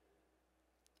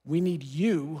 We need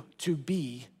you to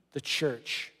be the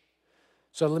church.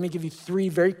 So let me give you 3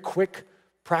 very quick,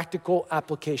 practical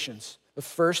applications. The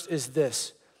first is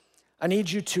this. I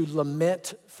need you to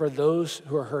lament for those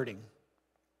who are hurting.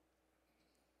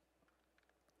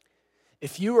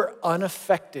 If you are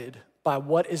unaffected by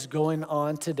what is going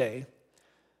on today,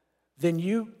 then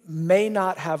you may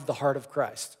not have the heart of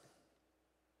Christ.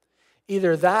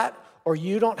 Either that or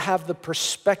you don't have the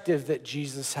perspective that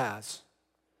Jesus has.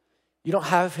 You don't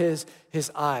have his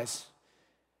eyes.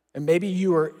 And maybe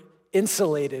you are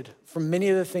insulated from many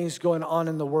of the things going on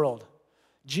in the world.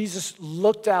 Jesus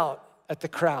looked out at the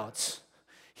crowds.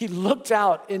 He looked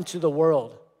out into the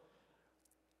world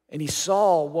and he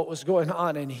saw what was going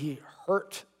on and he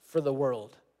hurt for the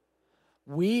world.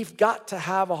 We've got to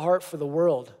have a heart for the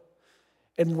world,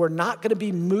 and we're not going to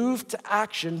be moved to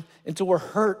action until we're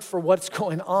hurt for what's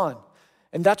going on.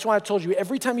 And that's why I told you,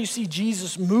 every time you see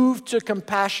Jesus move to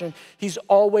compassion, he's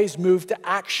always moved to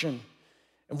action.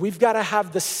 And we've got to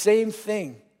have the same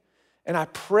thing. And I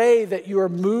pray that you are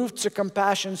moved to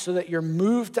compassion so that you're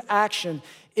moved to action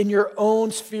in your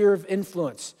own sphere of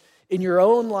influence, in your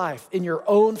own life, in your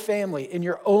own family, in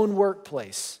your own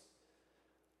workplace.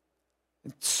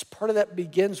 And part of that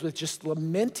begins with just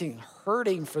lamenting,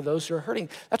 hurting for those who are hurting.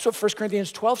 That's what 1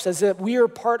 Corinthians 12 says, that we are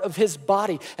part of his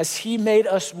body as he made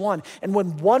us one. And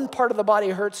when one part of the body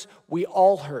hurts, we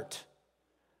all hurt.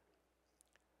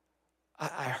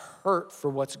 I hurt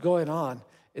for what's going on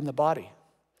in the body.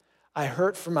 I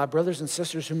hurt for my brothers and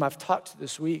sisters whom I've talked to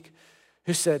this week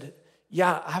who said,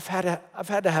 yeah, I've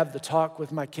had to have the talk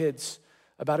with my kids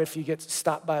about if you get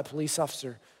stopped by a police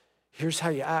officer, here's how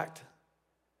you act.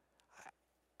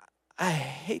 I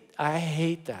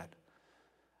hate that.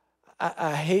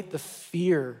 I hate the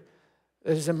fear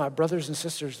that is in my brothers and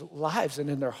sisters' lives and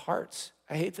in their hearts.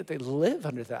 I hate that they live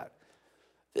under that.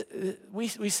 We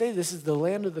say this is the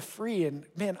land of the free, and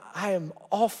man, I am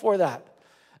all for that.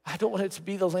 I don't want it to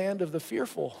be the land of the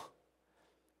fearful.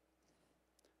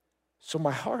 So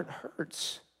my heart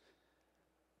hurts.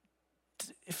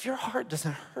 If your heart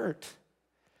doesn't hurt,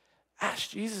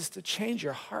 ask Jesus to change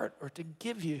your heart or to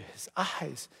give you his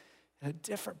eyes and a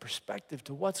different perspective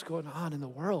to what's going on in the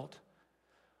world.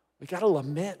 We got to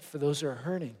lament for those who are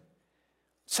hurting.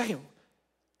 Second,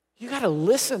 you got to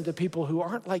listen to people who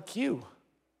aren't like you.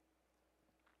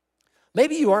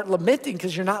 Maybe you aren't lamenting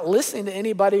because you're not listening to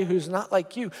anybody who's not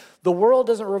like you. The world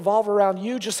doesn't revolve around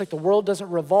you just like the world doesn't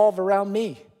revolve around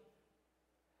me.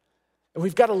 And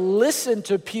we've got to listen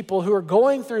to people who are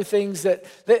going through things that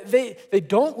they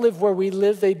don't live where we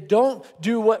live. They don't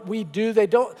do what we do.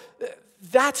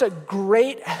 That's a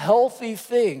great, healthy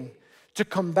thing to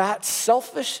combat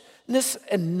selfishness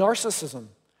and narcissism.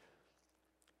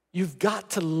 You've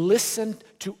got to listen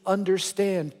to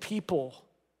understand people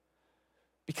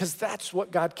because that's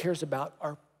what God cares about,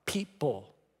 our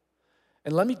people.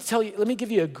 And let me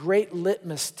give you a great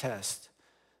litmus test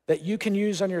that you can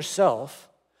use on yourself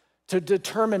to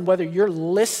determine whether you're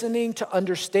listening to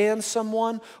understand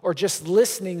someone or just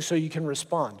listening so you can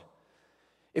respond.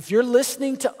 If you're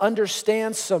listening to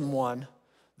understand someone,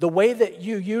 the way that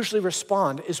you usually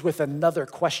respond is with another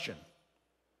question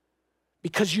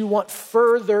because you want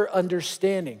further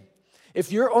understanding.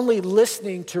 If you're only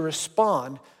listening to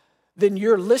respond, then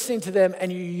you're listening to them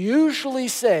and you usually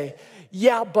say,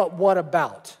 yeah, but what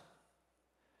about?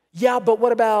 Yeah, but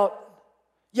what about?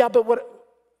 Yeah, but what?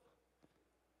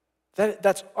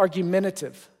 That's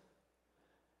argumentative.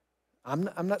 I'm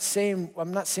not saying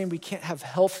we can't have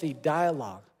healthy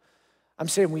dialogue. I'm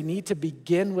saying we need to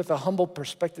begin with a humble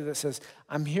perspective that says,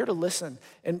 I'm here to listen.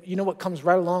 And you know what comes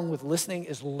right along with listening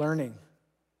is learning.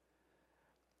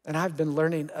 And I've been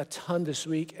learning a ton this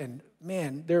week, and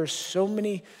man, there are so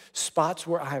many spots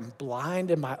where I'm blind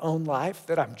in my own life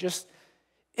that I'm just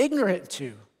ignorant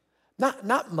to.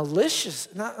 Not malicious,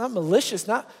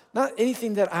 not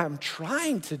anything that I'm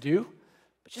trying to do,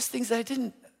 but just things that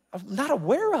I'm not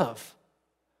aware of.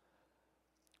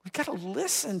 We've got to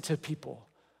listen to people.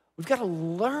 We've got to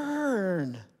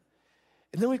learn.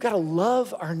 And then we've got to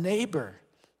love our neighbor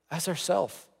as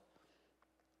ourselves.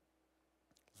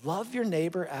 Love your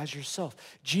neighbor as yourself.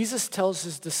 Jesus tells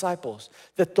his disciples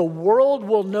that the world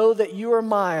will know that you are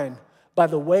mine by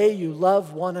the way you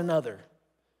love one another.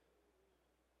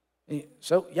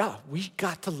 So, yeah, we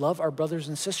got to love our brothers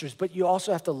and sisters, but you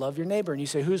also have to love your neighbor. And you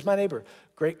say, who's my neighbor?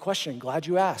 Great question. Glad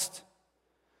you asked.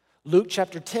 Luke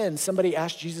chapter 10, somebody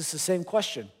asked Jesus the same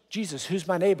question. Jesus, who's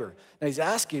my neighbor? Now, he's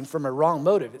asking from a wrong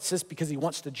motive. It says because he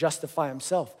wants to justify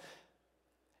himself.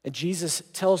 And Jesus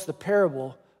tells the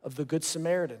parable of the Good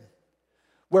Samaritan,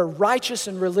 where righteous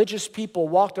and religious people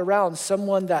walked around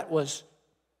someone that was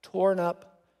torn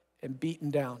up and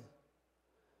beaten down.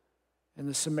 And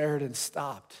the Samaritan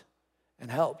stopped and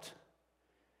helped.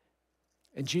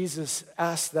 And Jesus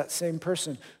asked that same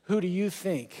person, who do you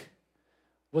think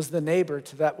was the neighbor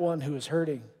to that one who was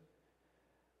hurting?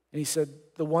 And he said,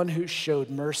 the one who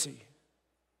showed mercy.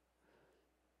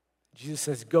 Jesus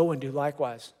says, go and do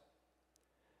likewise.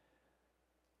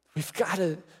 We've got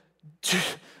to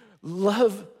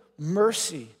love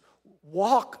mercy,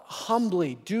 walk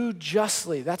humbly, do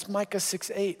justly. That's Micah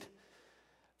 6:8.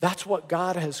 That's what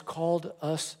God has called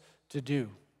us to do.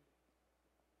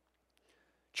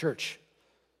 Church,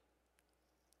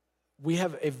 we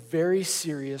have a very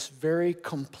serious, very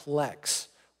complex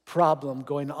problem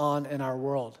going on in our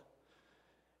world.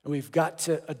 And we've got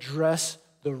to address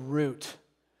the root,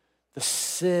 the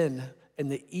sin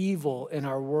and the evil in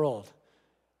our world.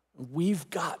 We've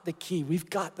got the key. We've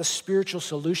got the spiritual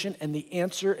solution, and the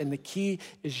answer and the key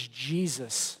is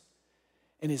Jesus.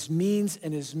 And his means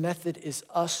and his method is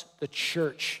us, the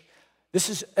church. This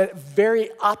is a very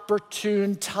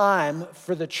opportune time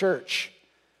for the church.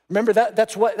 Remember,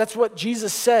 that's what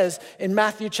Jesus says in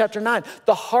Matthew chapter 9.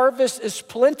 The harvest is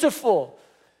plentiful.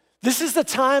 This is the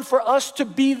time for us to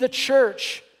be the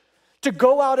church, to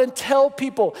go out and tell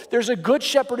people there's a good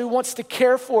shepherd who wants to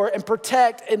care for and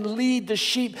protect and lead the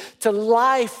sheep to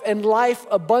life and life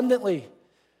abundantly.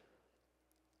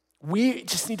 We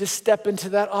just need to step into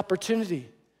that opportunity.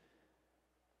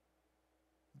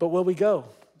 But will we go?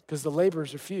 Because the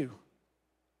laborers are few.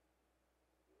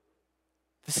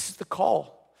 This is the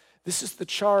call. This is the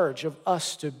charge of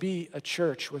us to be a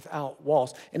church without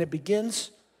walls. And it begins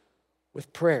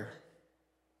with prayer.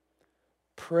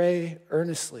 Pray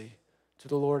earnestly to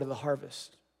the Lord of the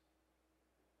harvest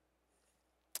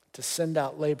to send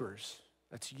out laborers,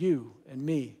 that's you and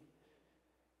me,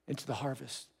 into the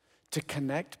harvest, to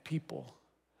connect people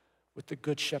with the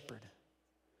Good Shepherd,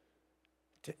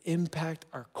 to impact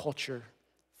our culture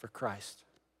for Christ.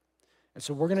 And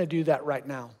so we're going to do that right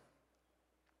now.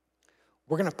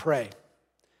 We're going to pray.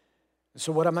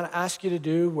 So what I'm going to ask you to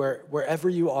do wherever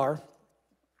you are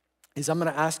is I'm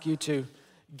going to ask you to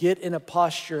get in a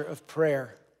posture of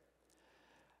prayer.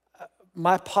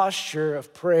 My posture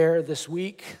of prayer this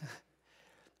week,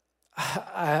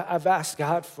 I've asked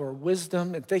God for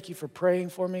wisdom, and thank you for praying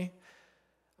for me.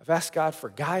 I've asked God for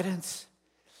guidance.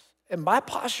 And my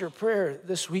posture of prayer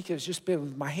this week has just been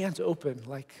with my hands open,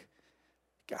 like,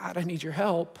 God, I need your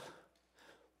help.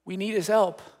 We need his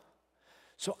help.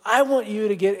 So I want you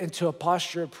to get into a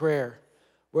posture of prayer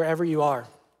wherever you are.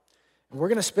 And we're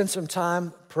going to spend some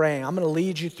time praying. I'm going to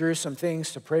lead you through some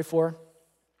things to pray for.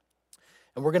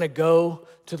 And we're going to go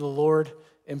to the Lord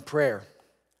in prayer.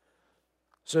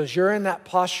 So as you're in that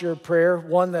posture of prayer,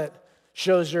 one that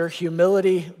shows your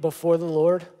humility before the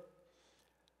Lord,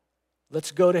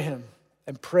 let's go to him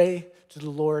and pray to the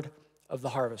Lord of the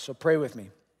harvest. So pray with me.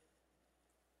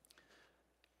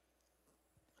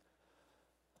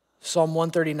 Psalm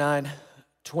 139,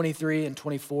 23 and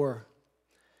 24.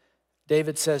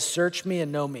 David says, search me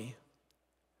and know me.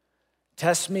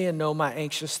 Test me and know my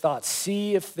anxious thoughts.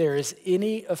 See if there is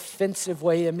any offensive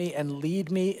way in me and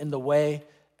lead me in the way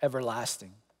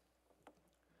everlasting.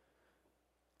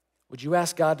 Would you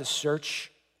ask God to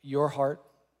search your heart?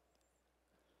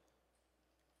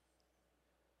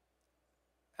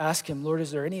 Ask him, Lord,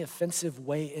 is there any offensive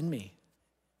way in me?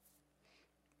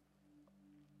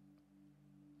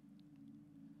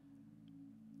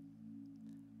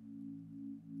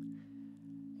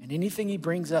 And anything he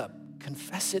brings up,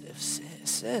 confess it as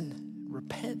sin.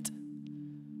 Repent.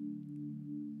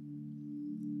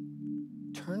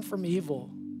 Turn from evil.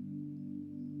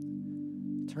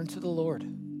 Turn to the Lord.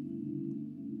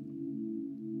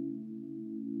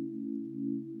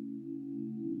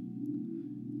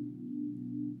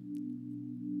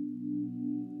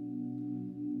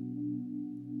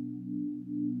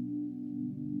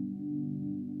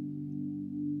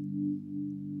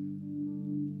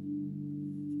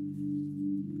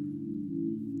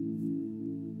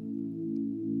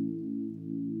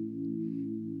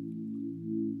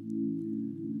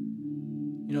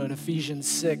 You know, in Ephesians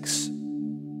 6,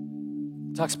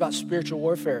 it talks about spiritual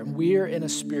warfare, and we're in a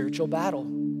spiritual battle.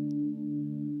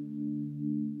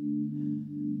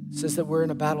 It says that we're in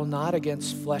a battle not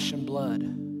against flesh and blood,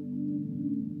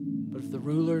 but of the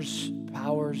rulers,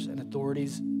 powers, and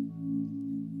authorities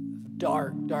of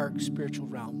dark spiritual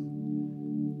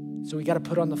realm. So we got to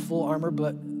put on the full armor,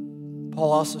 but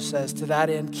Paul also says, to that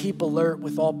end, keep alert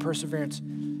with all perseverance,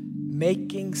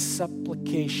 making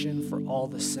supplication for all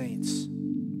the saints.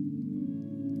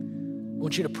 I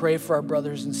want you to pray for our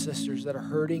brothers and sisters that are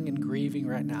hurting and grieving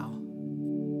right now.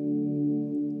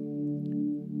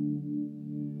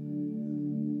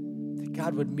 That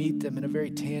God would meet them in a very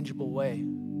tangible way.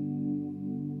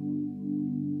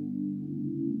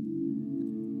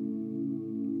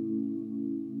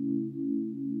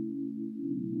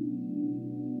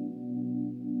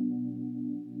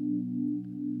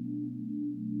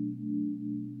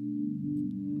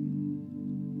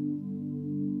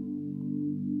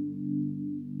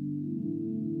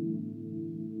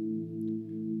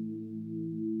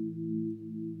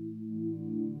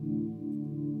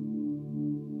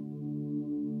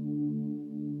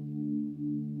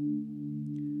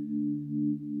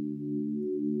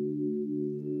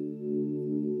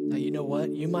 You know what?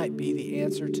 You might be the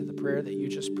answer to the prayer that you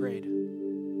just prayed.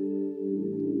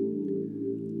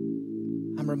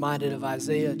 I'm reminded of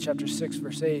Isaiah chapter 6,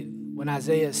 verse 8, when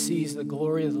Isaiah sees the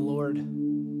glory of the Lord.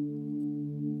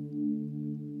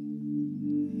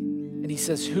 And he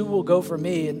says, who will go for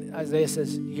me? And Isaiah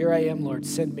says, here I am, Lord,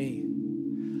 send me.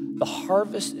 The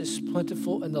harvest is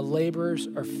plentiful and the laborers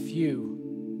are few.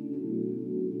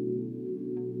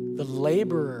 The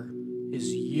laborer is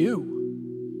you.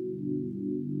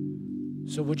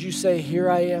 So would you say, here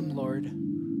I am, Lord,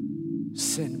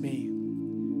 send me.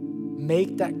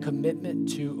 Make that commitment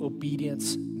to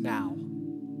obedience now.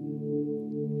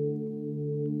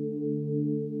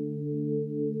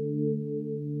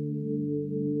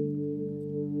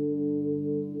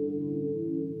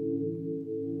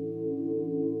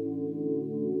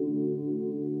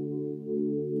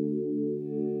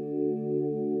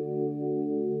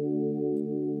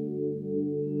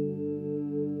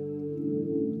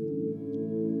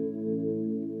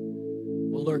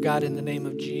 Lord God, in the name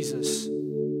of Jesus,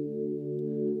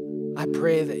 I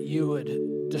pray that you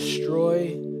would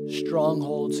destroy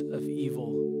strongholds of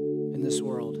evil in this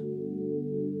world.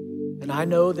 And I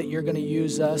know that you're going to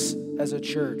use us as a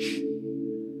church.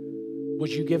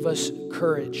 Would you give us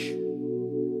courage?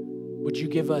 Would you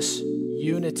give us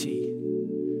unity?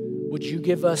 Would you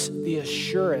give us the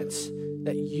assurance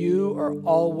that you are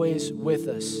always with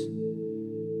us?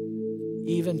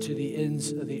 even to the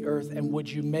ends of the earth. And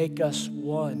would you make us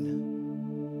one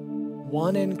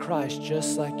in Christ,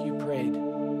 just like you prayed?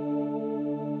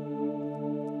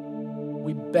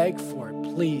 We beg for it,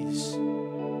 please,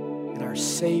 in our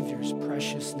Savior's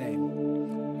precious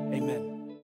name. Amen.